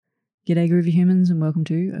G'day groovy humans and welcome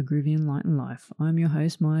to A Groovy Enlightened Life. I'm your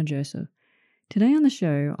host Maya Joseph. Today on the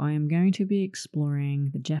show I am going to be exploring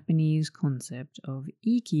the Japanese concept of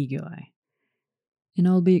Ikigai. And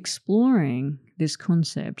I'll be exploring this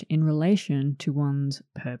concept in relation to one's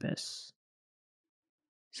purpose.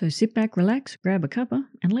 So sit back, relax, grab a cuppa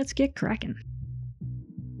and let's get cracking.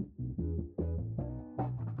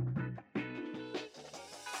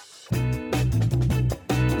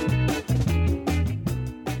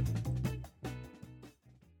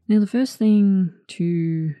 Now, the first thing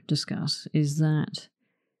to discuss is that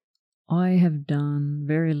I have done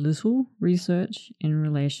very little research in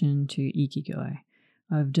relation to Ikigai.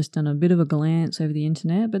 I've just done a bit of a glance over the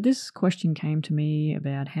internet, but this question came to me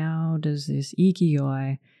about how does this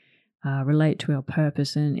Ikigai relate to our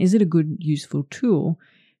purpose, and is it a good, useful tool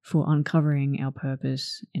for uncovering our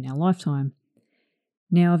purpose in our lifetime?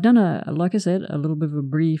 Now, I've done, like I said, a little bit of a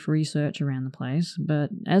brief research around the place, but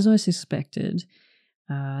as I suspected,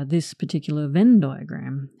 this particular Venn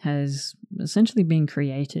diagram has essentially been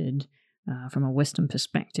created from a Western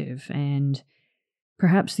perspective, and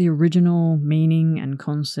perhaps the original meaning and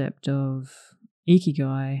concept of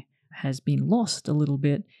Ikigai has been lost a little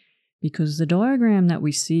bit because the diagram that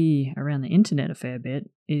we see around the internet a fair bit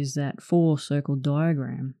is that four-circle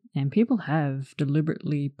diagram, and people have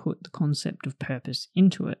deliberately put the concept of purpose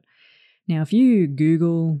into it. Now, if you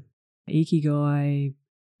Google Ikigai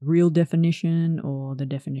real definition or the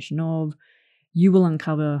definition of, you will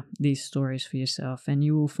uncover these stories for yourself, and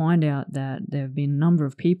you will find out that there have been a number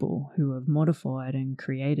of people who have modified and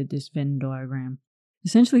created this Venn diagram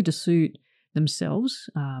essentially to suit themselves,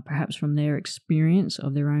 perhaps from their experience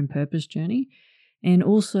of their own purpose journey, and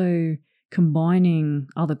also combining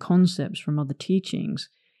other concepts from other teachings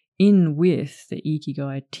in with the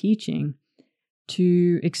Ikigai teaching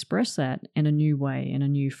to express that in a new way, in a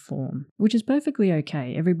new form, which is perfectly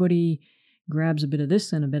okay. Everybody grabs a bit of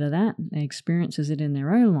this and a bit of that, they experiences it in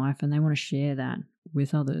their own life, and they want to share that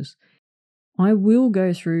with others. I will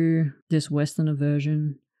go through this Westerner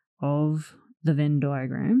version of the Venn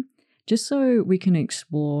diagram just so we can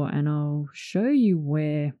explore, and I'll show you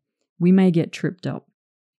where we may get tripped up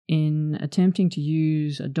in attempting to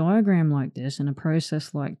use a diagram like this and a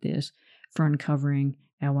process like this for uncovering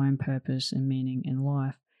our own purpose and meaning in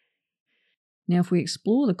life. Now, if we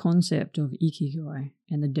explore the concept of Ikigai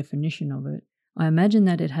and the definition of it, I imagine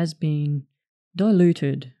that it has been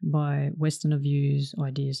diluted by Westerner views,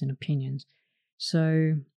 ideas, and opinions.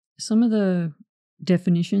 So some of the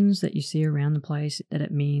definitions that you see around the place, that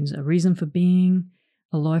it means a reason for being,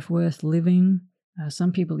 a life worth living.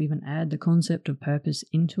 Some people even add the concept of purpose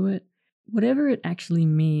into it. Whatever it actually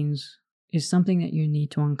means is something that you need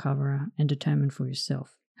to uncover and determine for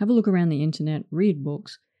yourself. Have a look around the internet, read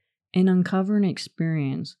books, and uncover and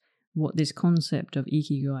experience what this concept of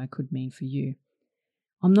Ikigai could mean for you.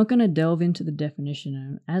 I'm not going to delve into the definition,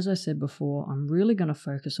 and as I said before, I'm really going to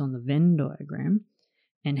focus on the Venn diagram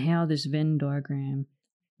and how this Venn diagram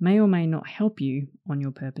may or may not help you on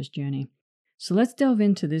your purpose journey. So let's delve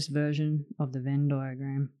into this version of the Venn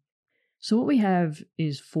diagram. So what we have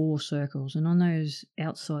is four circles, and on those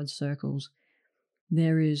outside circles,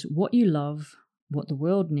 there is what you love, what the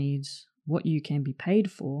world needs, what you can be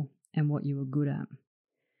paid for, and what you are good at.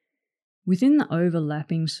 Within the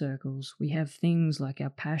overlapping circles, we have things like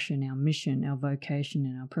our passion, our mission, our vocation,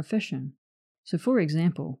 and our profession. So for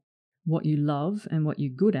example, what you love and what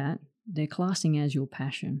you're good at, they're classing as your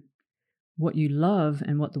passion. What you love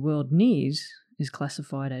and what the world needs is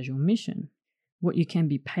classified as your mission. What you can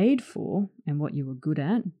be paid for and what you are good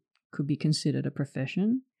at could be considered a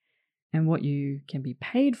profession. And what you can be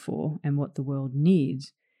paid for and what the world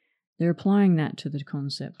needs, they're applying that to the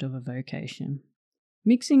concept of a vocation.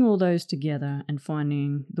 Mixing all those together and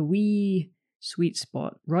finding the wee sweet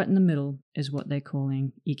spot right in the middle is what they're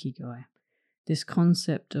calling Ikigai. This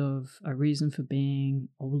concept of a reason for being,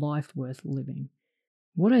 or life worth living.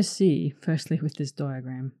 What I see, firstly, with this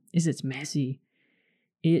diagram is it's messy.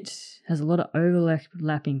 It has a lot of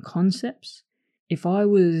overlapping concepts. If I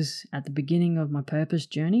was at the beginning of my purpose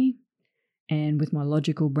journey, and with my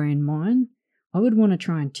logical brain mind, I would want to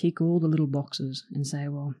try and tick all the little boxes and say,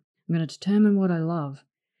 well, I'm going to determine what I love.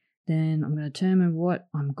 Then I'm going to determine what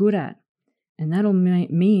I'm good at. And that'll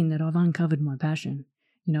mean that I've uncovered my passion.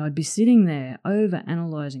 You know, I'd be sitting there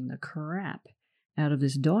over-analyzing the crap out of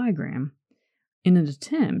this diagram in an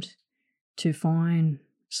attempt to find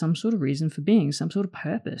some sort of reason for being, some sort of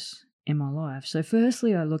purpose in my life. So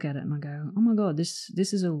firstly, I look at it and I go, oh my God, this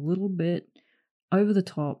is a little bit over the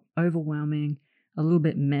top, overwhelming, a little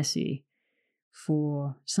bit messy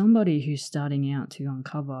for somebody who's starting out to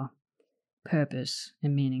uncover purpose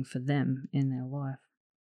and meaning for them in their life.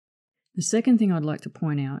 The second thing I'd like to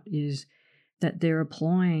point out is that they're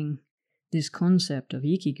applying this concept of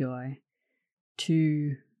Ikigai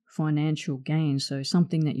to financial gain, so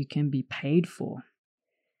something that you can be paid for.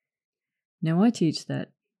 Now, I teach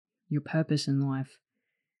that your purpose in life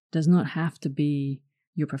does not have to be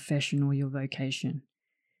your profession or your vocation.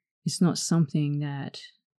 It's not something that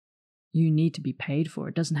you need to be paid for.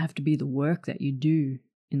 It doesn't have to be the work that you do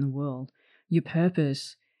in the world. Your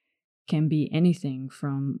purpose can be anything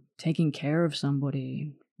from taking care of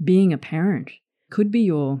somebody, being a parent. Could be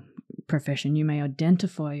your profession. You may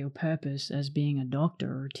identify your purpose as being a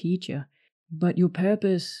doctor or a teacher, but your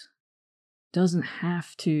purpose doesn't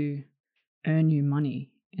have to earn you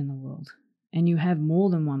money in the world. And you have more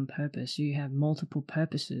than one purpose. You have multiple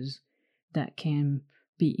purposes that can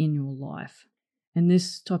be in your life. And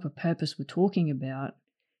this type of purpose we're talking about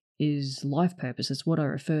is life purpose. It's what I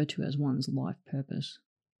refer to as one's life purpose.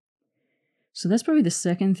 So that's probably the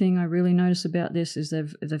second thing I really notice about this is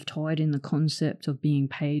they've tied in the concept of being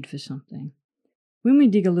paid for something. When we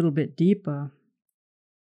dig a little bit deeper,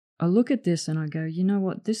 I look at this and I go, you know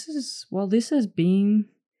what, this has been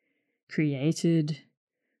created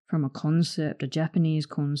from a concept, a Japanese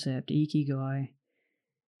concept, Ikigai,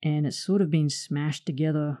 and it's sort of been smashed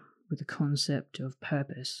together with the concept of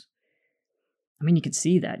purpose. I mean, you can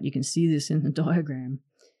see that. You can see this in the diagram.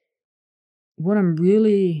 What I'm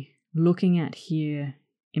really looking at here,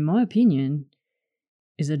 in my opinion,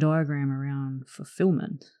 is a diagram around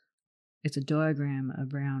fulfillment. It's a diagram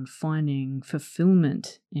around finding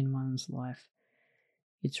fulfillment in one's life.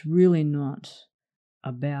 It's really not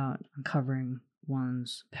about uncovering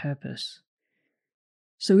one's purpose.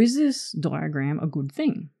 So is this diagram a good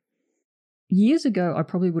thing? Years ago, I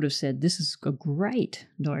probably would have said this is a great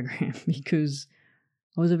diagram because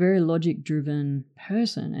I was a very logic-driven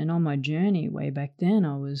person. And on my journey way back then,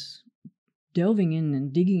 I was delving in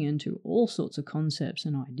and digging into all sorts of concepts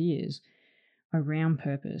and ideas around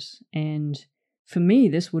purpose. And for me,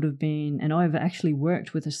 this would have been, and I've actually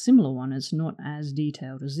worked with a similar one. It's not as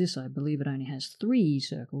detailed as this. I believe it only has 3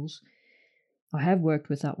 circles. I have worked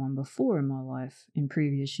with that one before in my life in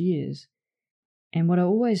previous years. And what I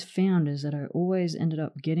always found is that I always ended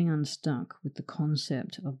up getting unstuck with the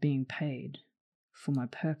concept of being paid for my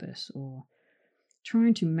purpose, or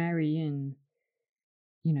trying to marry in,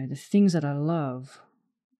 the things that I love,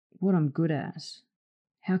 what I'm good at,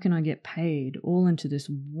 how can I get paid, all into this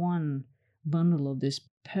one bundle of this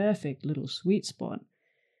perfect little sweet spot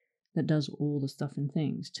that does all the stuff and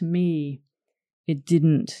things. To me, it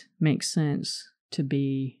didn't make sense to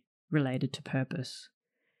be related to purpose.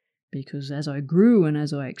 Because as I grew and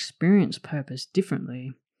as I experienced purpose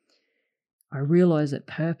differently, I realized that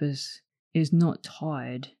purpose is not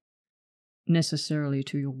tied necessarily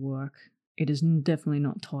to your work. It is definitely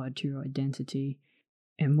not tied to your identity.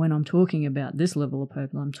 And when I'm talking about this level of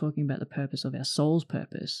purpose, I'm talking about the purpose of our soul's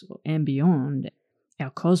purpose and beyond, our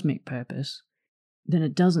cosmic purpose, then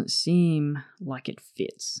it doesn't seem like it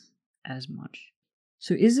fits as much.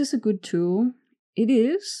 So is this a good tool? It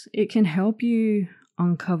is. It can help you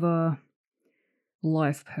uncover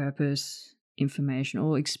life purpose information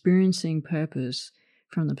or experiencing purpose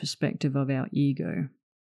from the perspective of our ego.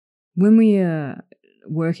 When we are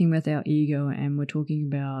working with our ego and we're talking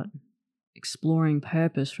about exploring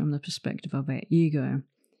purpose from the perspective of our ego,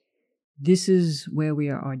 this is where we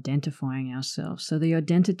are identifying ourselves. So the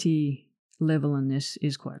identity level in this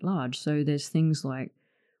is quite large. So there's things like,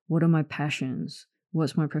 what are my passions?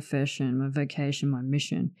 What's my profession, my vocation, my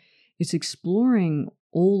mission? It's exploring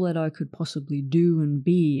all that I could possibly do and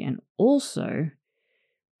be and also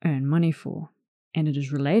earn money for. And it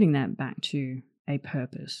is relating that back to a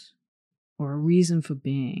purpose or a reason for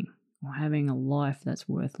being or having a life that's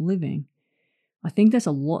worth living. I think that's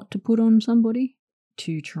a lot to put on somebody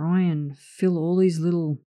to try and fill all these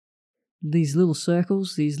little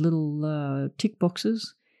circles, these little tick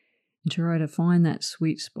boxes, and try to find that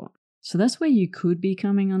sweet spot. So that's where you could be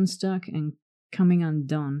coming unstuck and coming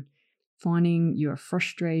undone, finding you're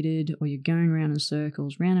frustrated or you're going around in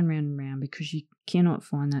circles, round and round and round, because you cannot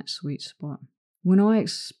find that sweet spot. When I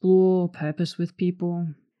explore purpose with people,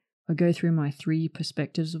 I go through my 3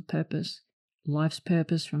 perspectives of purpose: life's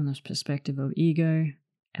purpose from the perspective of ego,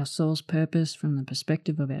 our soul's purpose from the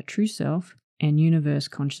perspective of our true self, and universe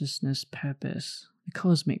consciousness purpose, the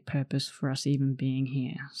cosmic purpose for us even being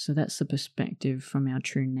here. So that's the perspective from our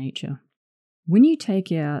true nature. When you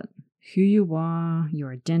take out who you are,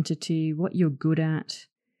 your identity, what you're good at,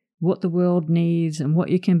 what the world needs, and what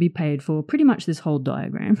you can be paid for, pretty much this whole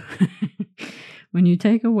diagram, when you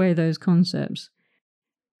take away those concepts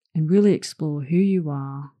and really explore who you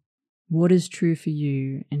are, what is true for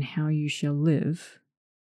you, and how you shall live,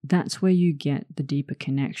 that's where you get the deeper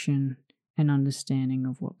connection and understanding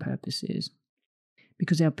of what purpose is.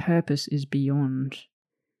 Because our purpose is beyond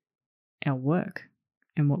our work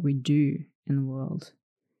and what we do in the world.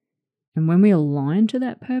 And when we align to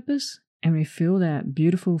that purpose and we feel that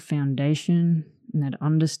beautiful foundation and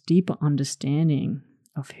that deeper understanding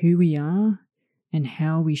of who we are and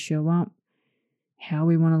how we show up, how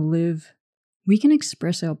we want to live, we can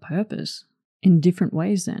express our purpose in different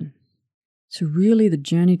ways then. So really the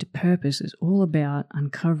journey to purpose is all about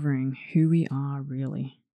uncovering who we are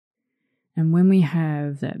really. And when we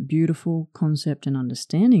have that beautiful concept and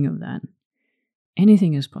understanding of that,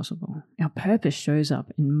 anything is possible. Our purpose shows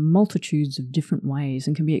up in multitudes of different ways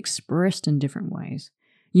and can be expressed in different ways.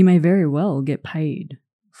 You may very well get paid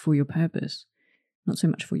for your purpose. Not so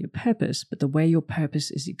much for your purpose, but the way your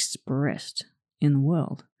purpose is expressed in the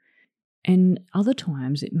world. And other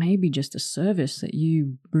times it may be just a service that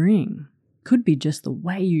you bring. Could be just the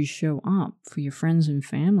way you show up for your friends and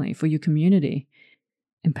family, for your community.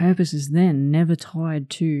 And purpose is then never tied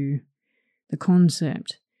to the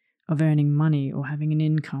concept of earning money or having an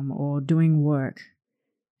income or doing work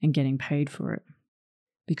and getting paid for it.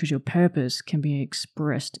 Because your purpose can be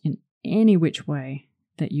expressed in any which way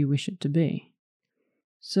that you wish it to be.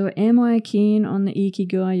 So am I keen on the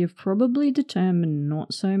Ikigai? You've probably determined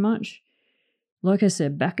not so much. Like I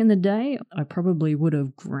said, back in the day, I probably would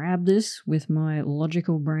have grabbed this with my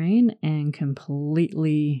logical brain and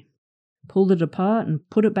completely pulled it apart and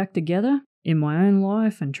put it back together in my own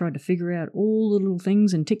life and tried to figure out all the little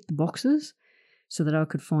things and tick the boxes so that I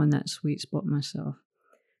could find that sweet spot myself.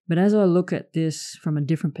 But as I look at this from a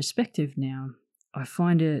different perspective now, I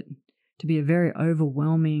find it to be a very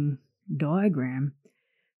overwhelming diagram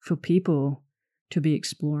for people to be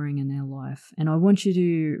exploring in their life. And I want you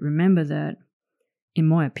to remember that, in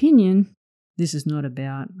my opinion, this is not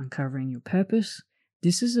about uncovering your purpose.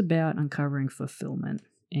 This is about uncovering fulfillment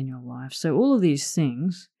in your life. So all of these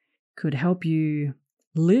things could help you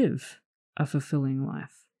live a fulfilling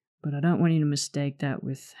life. But I don't want you to mistake that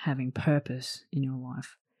with having purpose in your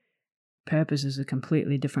life. Purpose is a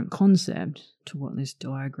completely different concept to what this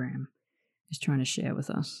diagram is trying to share with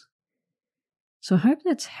us. So I hope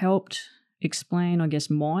that's helped explain, I guess,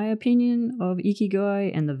 my opinion of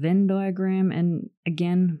Ikigai and the Venn diagram. And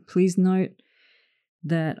again, please note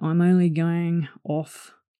that I'm only going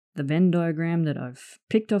off the Venn diagram that I've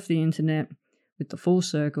picked off the internet with the 4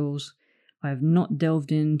 circles. I have not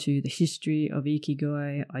delved into the history of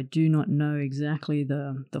Ikigai. I do not know exactly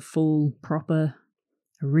the full, proper,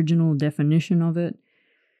 original definition of it.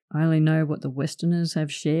 I only know what the Westerners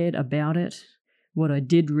have shared about it. What I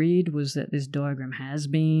did read was that this diagram has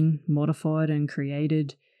been modified and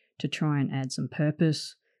created to try and add some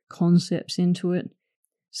purpose concepts into it.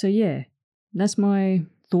 So yeah, that's my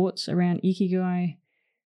thoughts around Ikigai.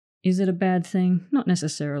 Is it a bad thing? Not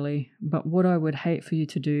necessarily, but what I would hate for you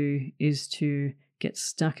to do is to get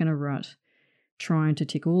stuck in a rut, trying to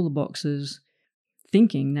tick all the boxes,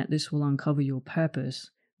 thinking that this will uncover your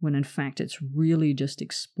purpose, when in fact it's really just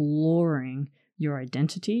exploring your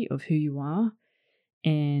identity of who you are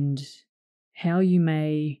and how you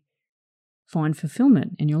may find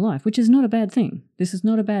fulfillment in your life, which is not a bad thing. This is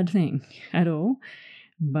not a bad thing at all.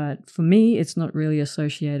 But for me, it's not really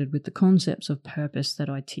associated with the concepts of purpose that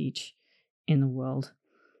I teach in the world.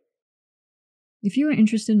 If you are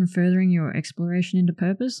interested in furthering your exploration into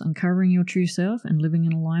purpose, uncovering your true self, and living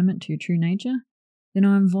in alignment to your true nature, then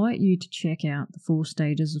I invite you to check out the 4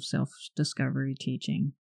 stages of self-discovery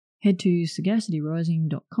teaching. Head to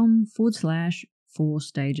sagacityrising.com/4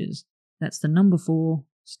 stages. That's the number 4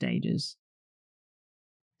 stages.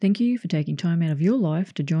 Thank you for taking time out of your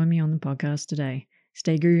life to join me on the podcast today.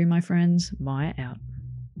 Stay guru, my friends. Maya out.